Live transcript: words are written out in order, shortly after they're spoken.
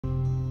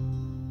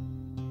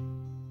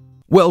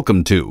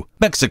Welcome to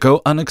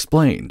Mexico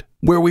Unexplained,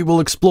 where we will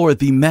explore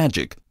the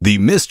magic, the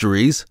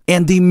mysteries,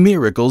 and the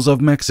miracles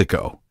of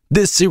Mexico.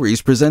 This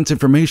series presents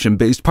information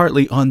based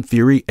partly on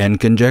theory and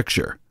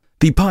conjecture.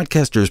 The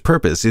podcaster's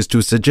purpose is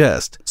to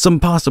suggest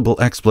some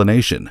possible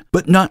explanation,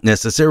 but not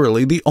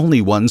necessarily the only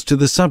ones to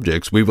the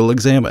subjects we will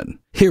examine.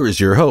 Here is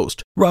your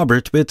host,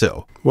 Robert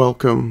Bitto.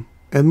 Welcome,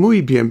 and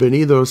muy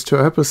bienvenidos to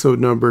episode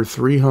number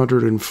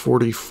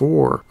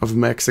 344 of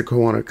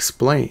Mexico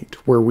Unexplained,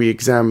 where we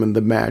examine the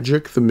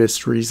magic, the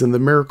mysteries, and the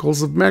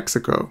miracles of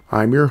Mexico.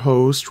 I'm your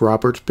host,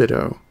 Robert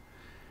Bitto.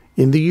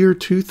 In the year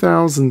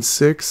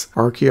 2006,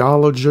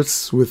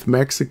 archaeologists with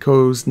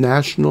Mexico's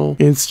National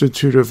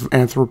Institute of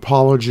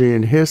Anthropology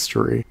and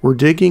History were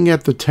digging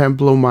at the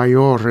Templo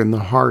Mayor in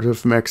the heart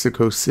of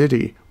Mexico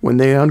City when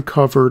they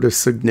uncovered a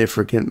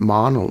significant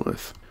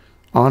monolith.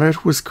 On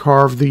it was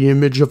carved the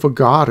image of a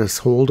goddess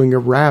holding a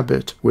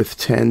rabbit with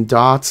 10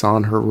 dots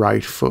on her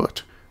right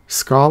foot.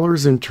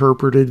 Scholars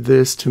interpreted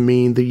this to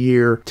mean the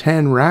year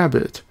 10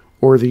 Rabbit,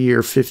 or the year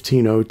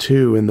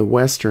 1502 in the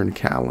Western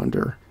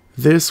calendar.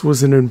 This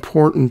was an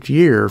important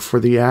year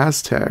for the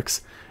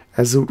Aztecs,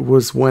 as it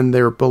was when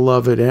their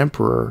beloved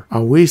emperor,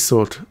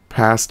 Ahuizotl,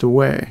 passed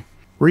away.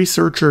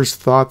 Researchers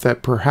thought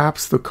that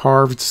perhaps the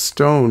carved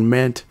stone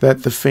meant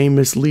that the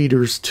famous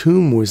leader's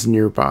tomb was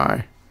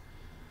nearby.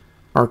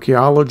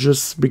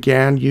 Archaeologists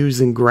began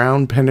using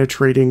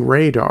ground-penetrating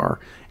radar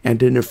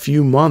and in a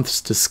few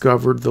months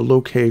discovered the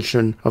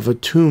location of a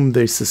tomb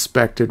they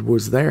suspected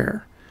was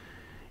there.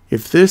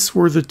 If this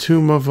were the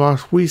tomb of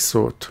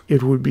Ahuizotl,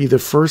 it would be the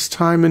first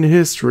time in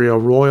history a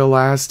royal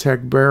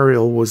Aztec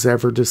burial was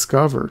ever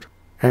discovered.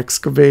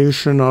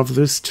 Excavation of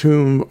this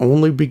tomb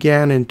only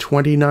began in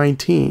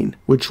 2019,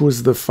 which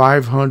was the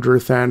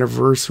 500th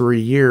anniversary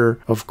year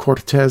of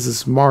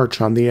Cortez's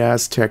march on the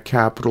Aztec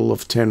capital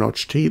of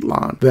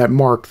Tenochtitlan that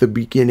marked the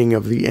beginning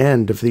of the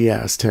end of the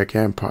Aztec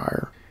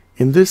Empire.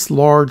 In this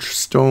large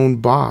stone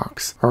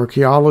box,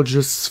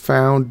 archaeologists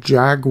found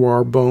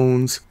jaguar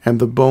bones and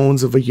the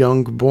bones of a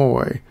young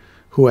boy,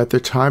 who at the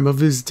time of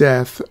his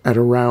death, at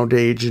around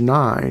age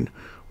 9,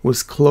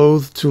 was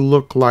clothed to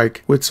look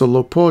like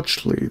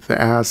Huitzilopochtli,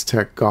 the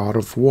Aztec god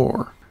of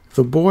war.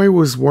 The boy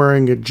was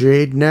wearing a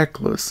jade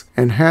necklace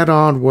and had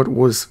on what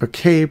was a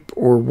cape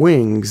or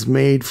wings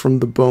made from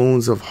the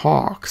bones of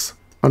hawks.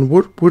 On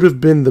what would have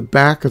been the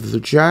back of the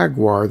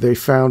jaguar, they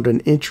found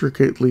an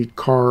intricately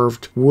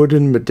carved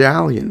wooden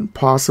medallion,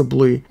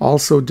 possibly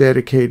also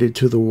dedicated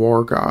to the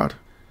war god.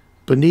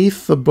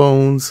 Beneath the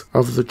bones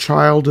of the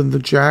child and the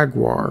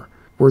jaguar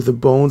were the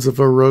bones of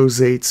a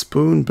roseate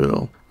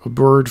spoonbill, a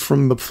bird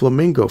from the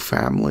flamingo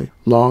family,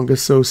 long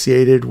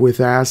associated with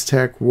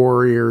Aztec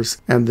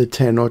warriors and the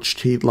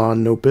Tenochtitlan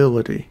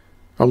nobility.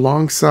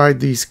 Alongside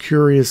these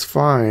curious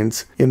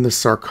finds, in the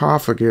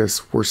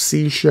sarcophagus were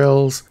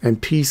seashells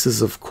and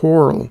pieces of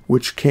coral,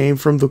 which came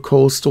from the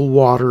coastal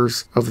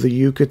waters of the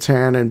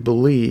Yucatan and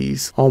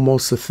Belize,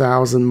 almost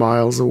 1,000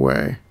 miles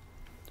away.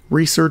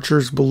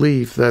 Researchers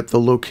believe that the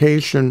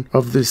location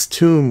of this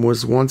tomb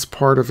was once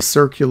part of a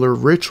circular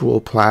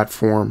ritual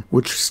platform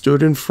which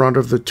stood in front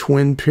of the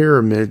twin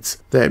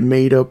pyramids that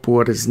made up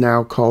what is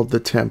now called the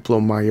Templo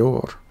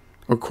Mayor.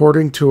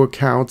 According to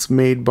accounts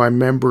made by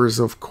members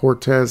of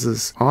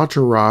Cortez's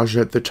entourage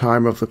at the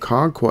time of the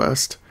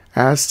conquest,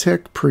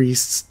 Aztec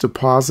priests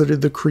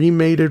deposited the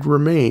cremated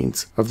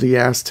remains of the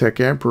Aztec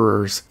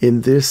emperors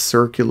in this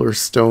circular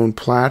stone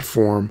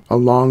platform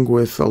along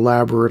with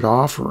elaborate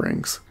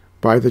offerings.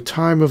 By the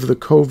time of the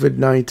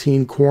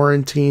COVID-19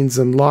 quarantines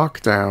and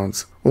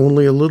lockdowns,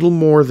 only a little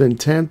more than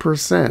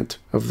 10%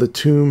 of the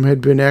tomb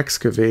had been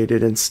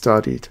excavated and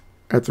studied.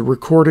 At the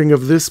recording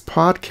of this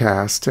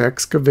podcast,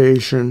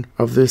 excavation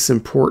of this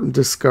important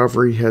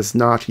discovery has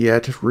not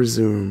yet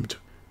resumed.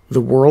 The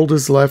world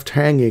is left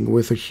hanging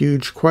with a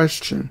huge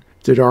question.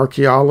 Did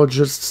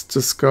archaeologists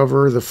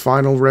discover the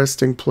final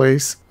resting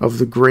place of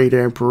the great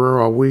emperor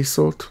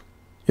Ahuizotl?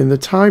 In the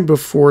time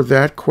before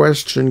that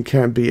question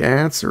can be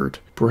answered,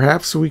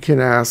 perhaps we can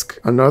ask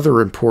another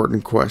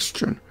important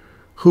question.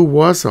 Who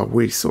was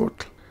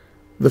Ahuizotl?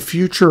 The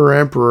future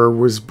emperor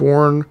was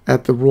born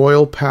at the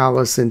royal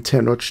palace in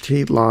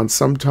Tenochtitlan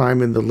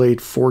sometime in the late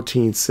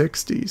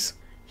 1460s.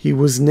 He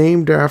was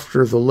named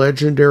after the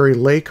legendary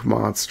lake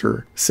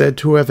monster said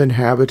to have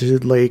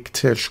inhabited Lake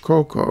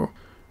Texcoco.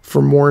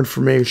 For more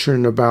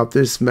information about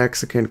this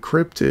Mexican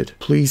cryptid,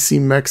 please see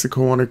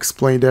Mexico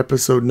Unexplained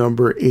episode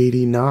number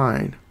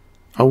 89.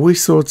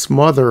 Ahuizotl's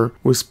mother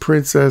was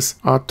Princess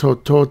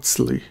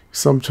Ahuizotl,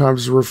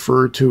 sometimes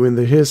referred to in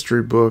the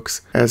history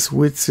books as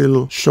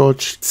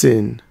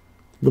Huitzilopochtli.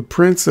 The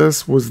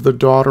princess was the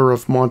daughter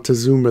of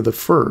Montezuma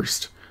I,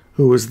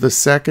 who was the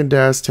second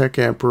Aztec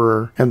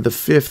emperor and the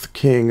 5th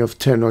king of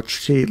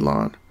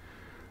Tenochtitlan.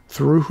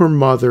 Through her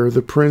mother,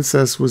 the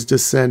princess was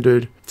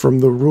descended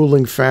from the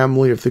ruling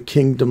family of the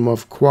kingdom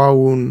of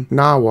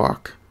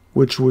Cuauhnahuac,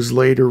 which was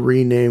later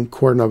renamed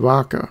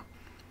Cuernavaca.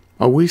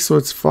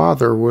 Ahuizotl's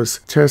father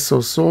was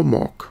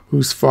Tezozomoc,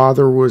 whose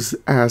father was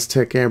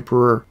Aztec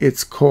Emperor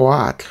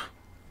Itzcoatl.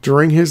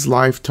 During his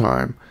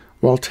lifetime,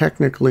 While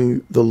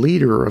technically the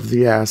leader of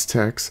the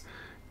Aztecs,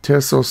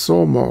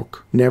 Tezosomoc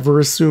never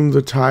assumed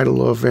the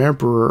title of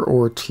emperor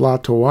or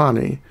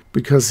Tlatoani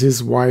because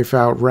his wife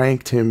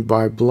outranked him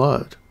by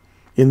blood.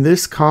 In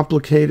this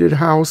complicated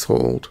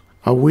household,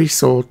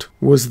 Ahuizotl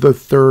was the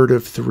third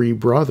of three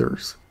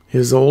brothers.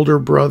 His older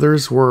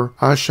brothers were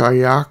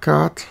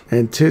Axayacatl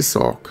and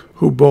Tizoc,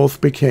 who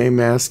both became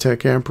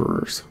Aztec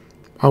emperors.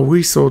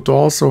 Ahuizotl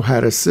also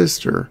had a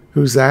sister,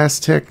 whose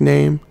Aztec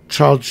name,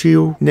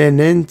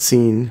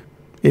 Chalchiuhnenentzin,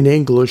 in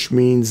English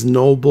means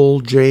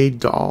noble jade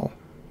doll.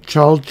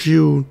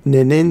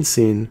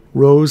 Chalchiuhnenentzin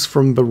rose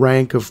from the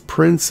rank of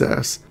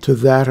princess to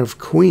that of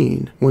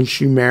queen when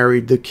she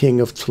married the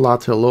king of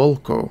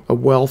Tlatelolco, a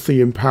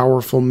wealthy and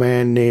powerful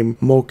man named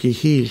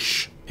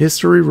Moquihish.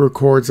 History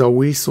records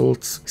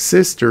Ahuizotl's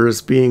sister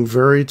as being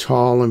very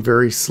tall and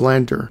very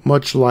slender,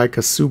 much like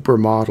a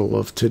supermodel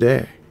of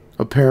today.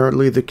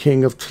 Apparently, the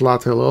king of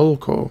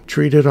Tlatelolco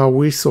treated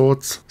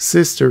Ahuizotl's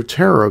sister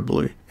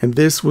terribly, and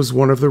this was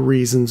one of the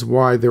reasons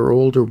why their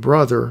older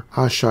brother,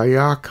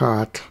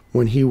 Axayacatl,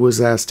 when he was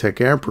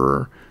Aztec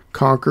emperor,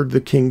 conquered the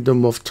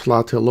kingdom of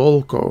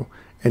Tlatelolco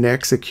and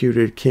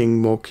executed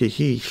King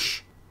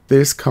Moquihish.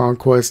 This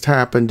conquest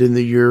happened in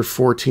the year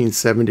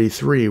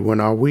 1473 when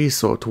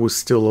Ahuizotl was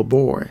still a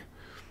boy.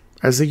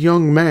 As a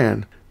young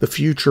man, the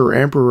future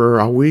Emperor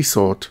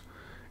Ahuizotl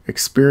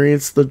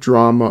experienced the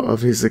drama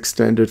of his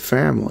extended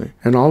family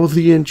and all of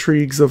the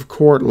intrigues of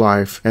court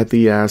life at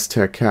the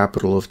Aztec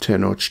capital of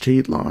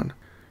Tenochtitlan.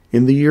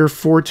 In the year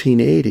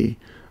 1480,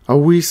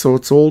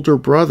 Ahuizotl's older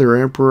brother,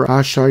 Emperor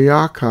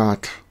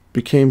Axayacatl,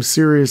 became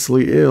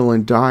seriously ill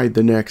and died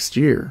the next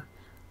year.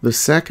 The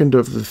second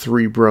of the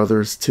three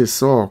brothers,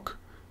 Tizoc,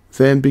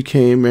 then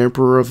became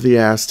Emperor of the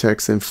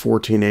Aztecs in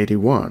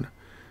 1481.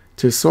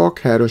 Tizoc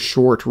had a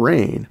short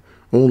reign,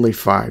 only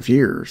 5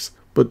 years,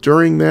 but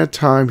during that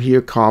time he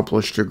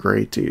accomplished a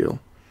great deal.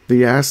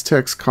 The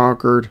Aztecs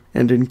conquered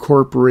and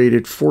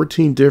incorporated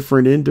 14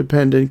 different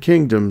independent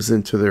kingdoms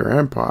into their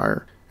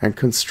empire, and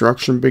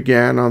construction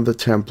began on the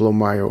Templo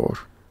Mayor.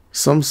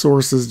 Some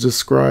sources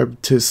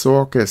describe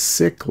Tizoc as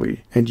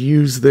sickly and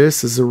use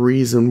this as a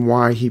reason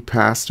why he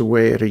passed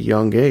away at a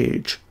young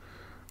age.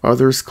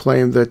 Others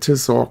claim that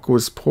Tizoc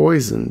was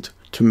poisoned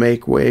to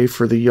make way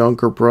for the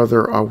younger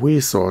brother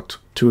Ahuizotl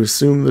to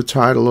assume the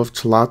title of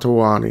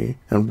Tlatoani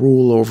and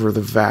rule over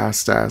the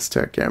vast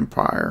Aztec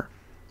empire.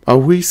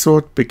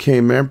 Ahuizotl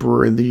became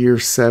emperor in the year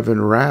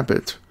 7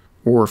 Rabbit,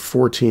 or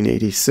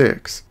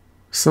 1486.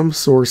 Some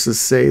sources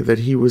say that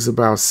he was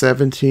about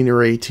 17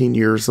 or 18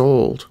 years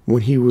old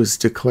when he was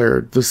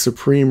declared the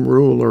supreme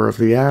ruler of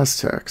the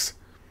Aztecs.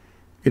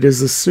 It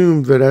is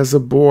assumed that as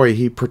a boy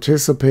he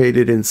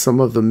participated in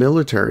some of the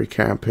military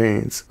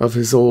campaigns of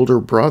his older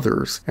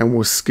brothers and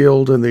was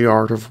skilled in the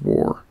art of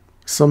war.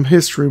 Some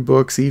history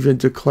books even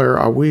declare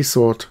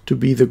Ahuizotl to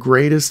be the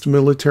greatest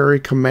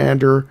military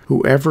commander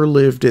who ever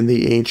lived in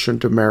the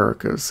ancient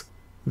Americas.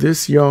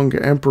 This young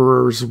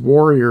emperor's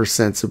warrior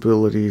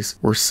sensibilities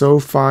were so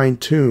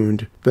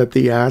fine-tuned that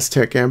the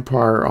Aztec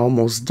Empire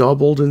almost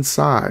doubled in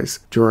size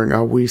during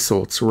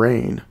Ahuizotl's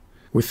reign.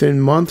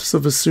 Within months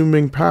of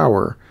assuming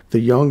power, the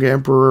young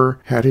emperor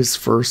had his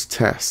first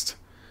test.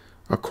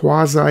 A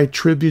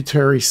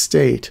quasi-tributary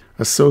state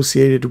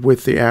associated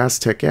with the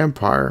Aztec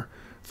Empire,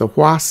 the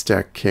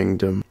Huastec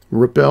Kingdom,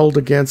 rebelled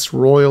against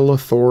royal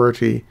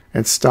authority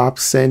and stopped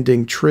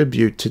sending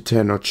tribute to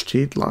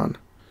Tenochtitlan.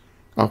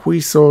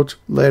 Ahuizotl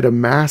led a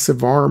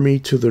massive army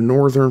to the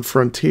northern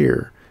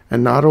frontier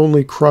and not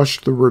only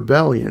crushed the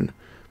rebellion,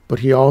 but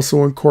he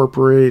also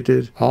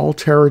incorporated all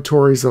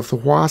territories of the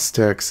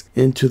Huastecs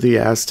into the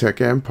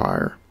Aztec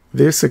Empire.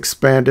 This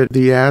expanded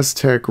the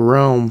Aztec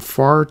realm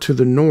far to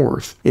the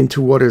north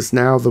into what is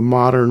now the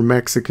modern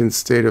Mexican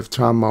state of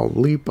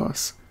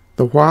Tamaulipas.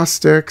 The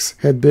Huastecs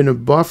had been a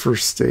buffer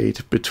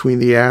state between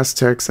the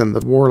Aztecs and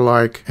the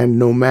warlike and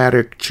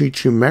nomadic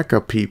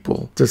Chichimeca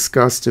people,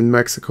 discussed in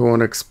Mexico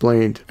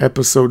Unexplained,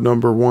 episode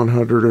number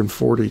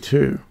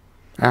 142.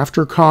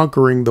 After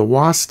conquering the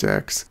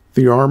Huastecs,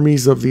 the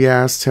armies of the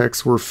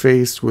Aztecs were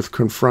faced with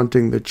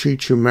confronting the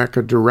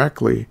Chichimeca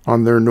directly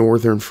on their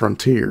northern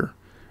frontier.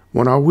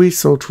 When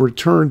Ahuizotl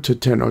returned to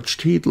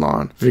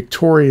Tenochtitlan,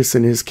 victorious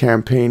in his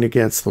campaign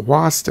against the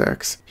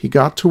Huastecs, he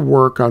got to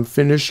work on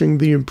finishing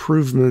the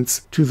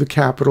improvements to the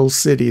capital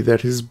city that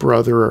his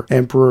brother,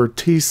 Emperor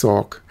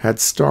Tizoc, had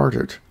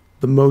started.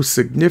 The most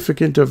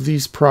significant of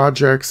these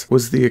projects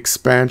was the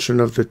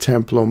expansion of the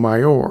Templo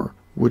Mayor,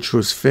 which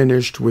was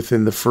finished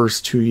within the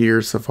first 2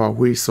 years of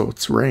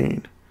Ahuizotl's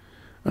reign.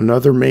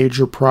 Another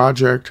major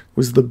project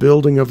was the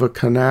building of a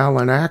canal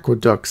and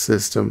aqueduct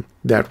system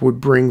that would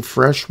bring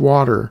fresh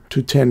water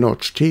to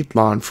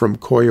Tenochtitlan from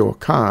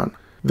Coyoacan.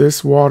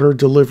 This water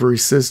delivery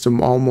system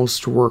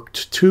almost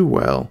worked too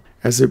well,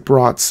 as it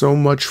brought so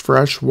much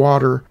fresh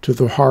water to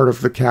the heart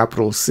of the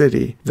capital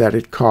city that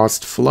it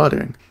caused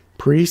flooding.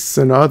 Priests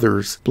and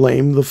others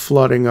blamed the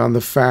flooding on the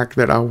fact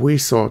that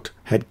Ahuizotl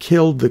had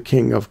killed the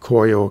king of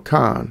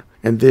Coyoacan,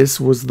 and this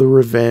was the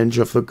revenge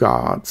of the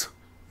gods.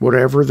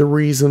 Whatever the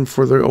reason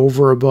for the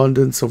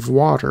overabundance of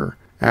water,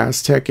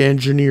 Aztec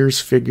engineers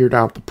figured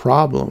out the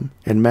problem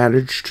and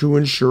managed to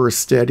ensure a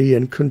steady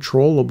and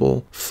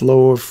controllable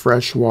flow of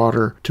fresh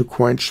water to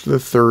quench the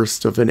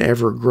thirst of an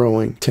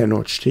ever-growing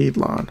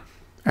Tenochtitlan.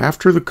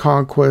 After the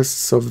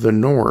conquests of the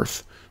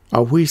north,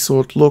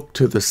 Ahuizotl looked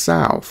to the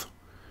south.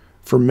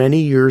 For many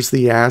years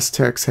the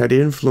Aztecs had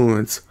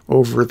influence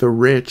over the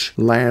rich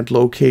land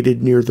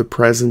located near the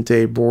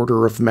present-day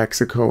border of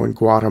Mexico and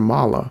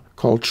Guatemala,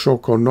 called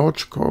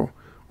Xoconochco,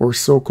 or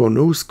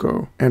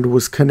Soconusco, and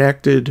was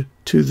connected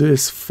to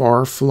this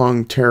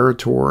far-flung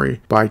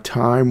territory by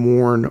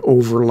time-worn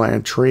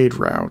overland trade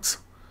routes.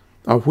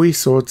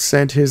 Ahuizotl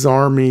sent his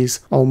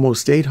armies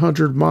almost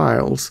 800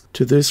 miles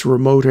to this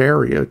remote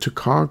area to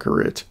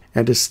conquer it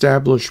and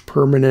establish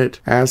permanent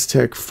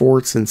Aztec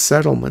forts and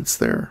settlements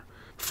there.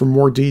 For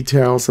more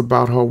details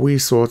about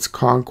Ahuizotl's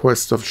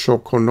conquest of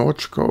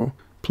Xoconochco,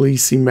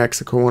 please see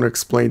Mexico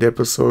Unexplained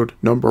episode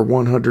number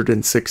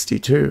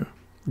 162.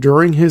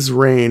 During his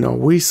reign,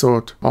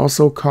 Ahuizotl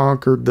also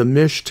conquered the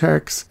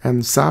Mixtecs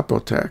and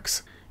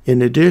Zapotecs.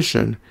 In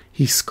addition,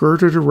 he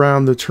skirted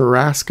around the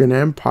Tarascan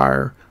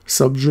Empire,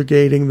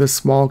 subjugating the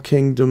small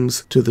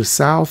kingdoms to the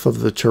south of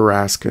the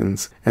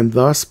Tarascans, and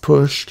thus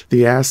pushed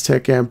the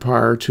Aztec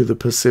Empire to the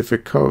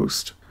Pacific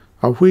coast.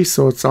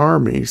 Ahuizotl's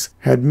armies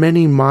had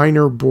many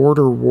minor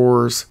border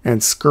wars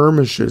and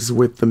skirmishes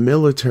with the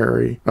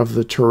military of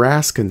the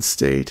Tarascan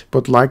state,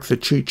 but like the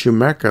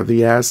Chichimeca,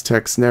 the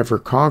Aztecs never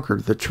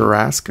conquered the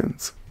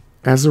Tarascans.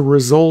 As a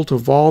result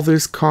of all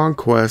this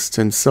conquest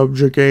and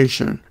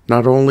subjugation,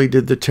 not only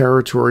did the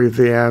territory of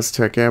the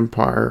Aztec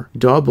Empire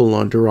double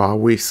under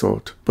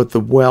Ahuizotl, but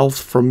the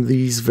wealth from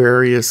these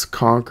various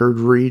conquered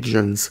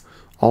regions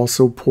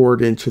also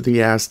poured into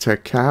the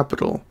Aztec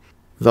capital,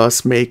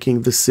 thus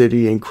making the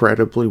city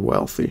incredibly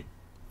wealthy.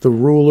 The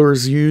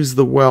rulers used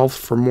the wealth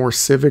for more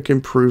civic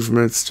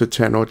improvements to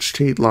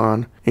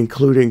Tenochtitlan,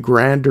 including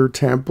grander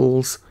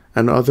temples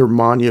and other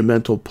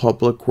monumental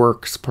public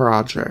works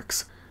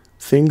projects.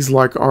 Things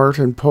like art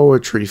and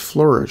poetry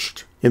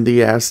flourished in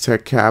the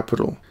Aztec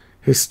capital.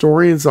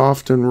 Historians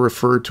often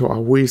refer to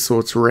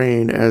Ahuizotl's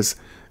reign as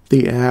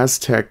the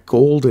Aztec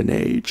Golden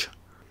Age.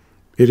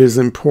 It is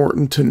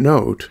important to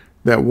note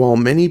that while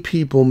many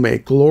people may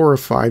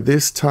glorify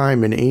this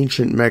time in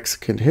ancient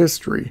Mexican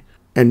history,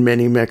 and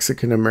many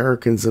Mexican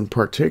Americans in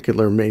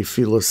particular may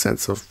feel a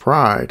sense of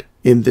pride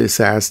in this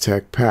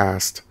Aztec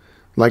past,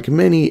 like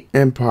many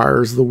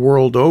empires the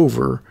world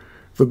over,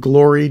 the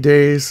glory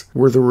days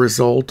were the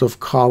result of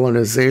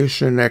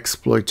colonization,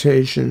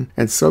 exploitation,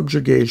 and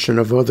subjugation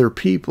of other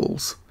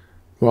peoples.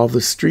 While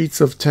the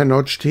streets of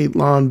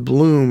Tenochtitlan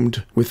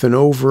bloomed with an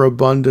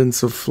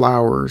overabundance of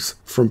flowers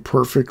from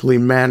perfectly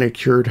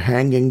manicured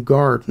hanging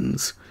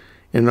gardens,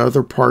 in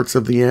other parts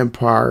of the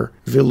empire,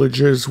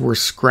 villagers were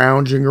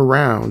scrounging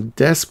around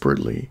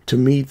desperately to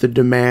meet the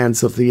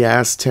demands of the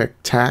Aztec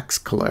tax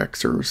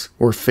collectors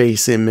or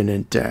face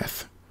imminent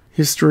death.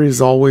 History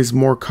is always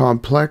more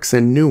complex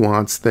and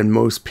nuanced than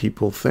most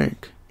people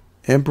think.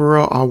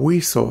 Emperor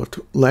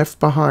Ahuizotl left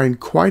behind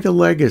quite a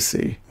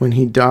legacy when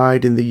he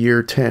died in the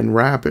year 10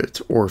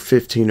 Rabbit, or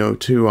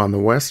 1502 on the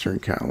Western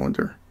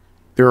calendar.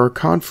 There are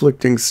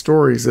conflicting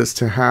stories as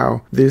to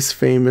how this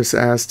famous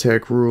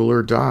Aztec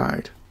ruler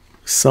died.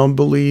 Some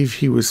believe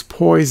he was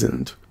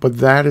poisoned, but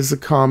that is a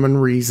common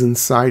reason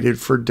cited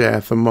for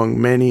death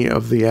among many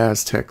of the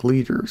Aztec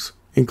leaders,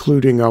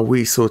 including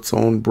Ahuizotl's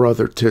own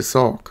brother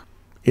Tizoc.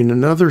 In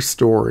another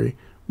story,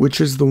 which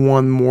is the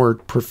one more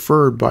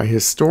preferred by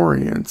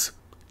historians,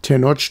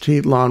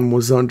 Tenochtitlan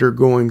was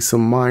undergoing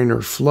some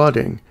minor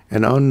flooding,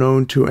 and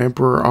unknown to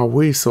Emperor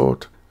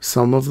Ahuizotl,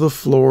 some of the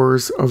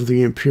floors of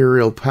the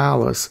imperial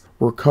palace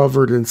were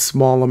covered in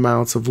small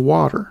amounts of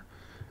water.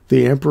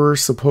 The emperor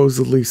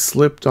supposedly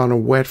slipped on a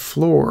wet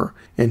floor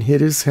and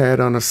hit his head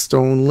on a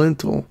stone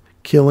lintel,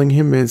 killing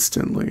him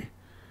instantly.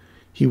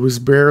 He was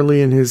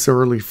barely in his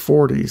early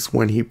 40s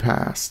when he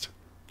passed.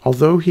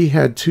 Although he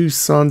had 2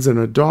 sons and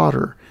a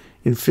daughter,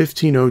 in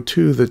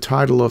 1502 the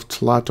title of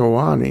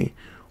Tlatoani,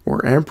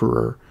 or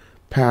emperor,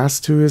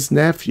 passed to his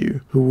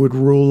nephew, who would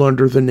rule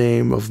under the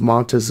name of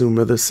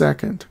Montezuma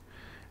II.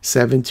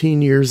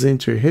 17 years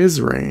into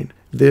his reign,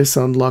 this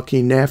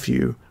unlucky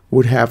nephew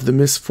would have the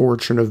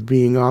misfortune of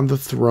being on the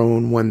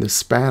throne when the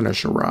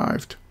Spanish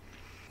arrived.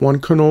 One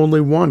can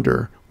only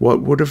wonder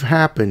what would have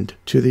happened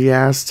to the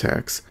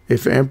Aztecs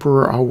if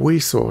Emperor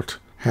Ahuizotl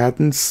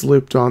hadn't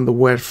slipped on the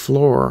wet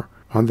floor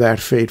on that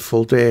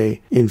fateful day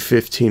in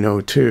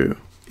 1502.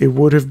 It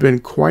would have been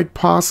quite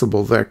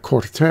possible that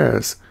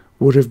Cortés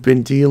would have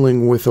been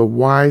dealing with a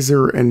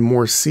wiser and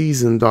more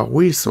seasoned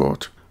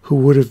Ahuizotl, who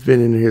would have been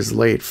in his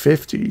late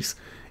 50s,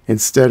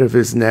 instead of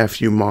his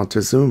nephew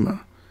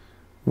Montezuma.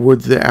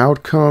 Would the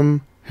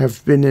outcome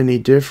have been any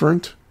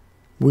different?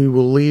 We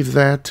will leave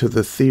that to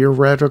the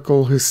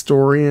theoretical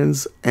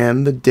historians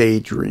and the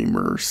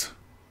daydreamers.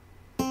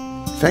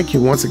 Thank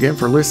you once again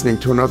for listening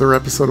to another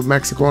episode of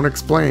Mexico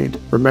Unexplained.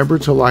 Remember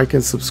to like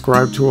and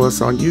subscribe to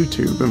us on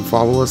YouTube and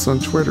follow us on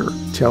Twitter.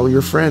 Tell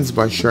your friends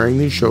by sharing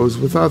these shows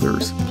with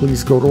others.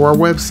 Please go to our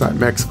website,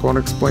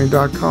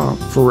 MexicoUnexplained.com,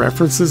 for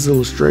references,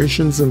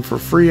 illustrations, and for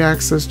free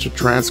access to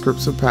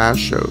transcripts of past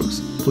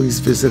shows. Please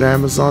visit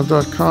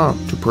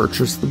Amazon.com to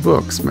purchase the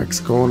books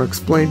Mexico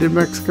Unexplained and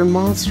Mexican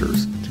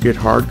Monsters, to get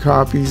hard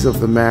copies of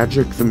the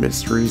magic, the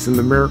mysteries, and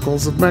the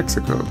miracles of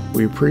Mexico.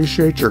 We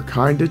appreciate your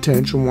kind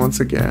attention once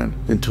again.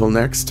 Until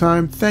next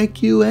time,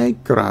 thank you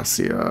and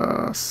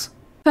gracias.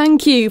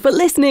 Thank you for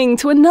listening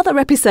to another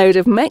episode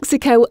of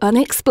Mexico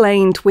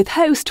Unexplained with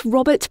host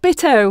Robert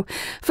Bitto.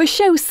 For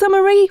show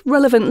summary,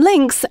 relevant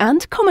links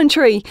and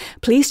commentary,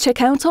 please check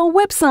out our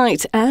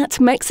website at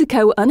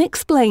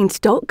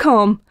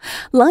mexicounexplained.com.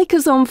 Like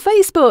us on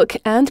Facebook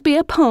and be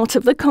a part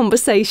of the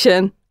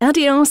conversation.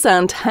 Adios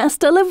and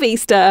hasta la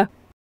vista.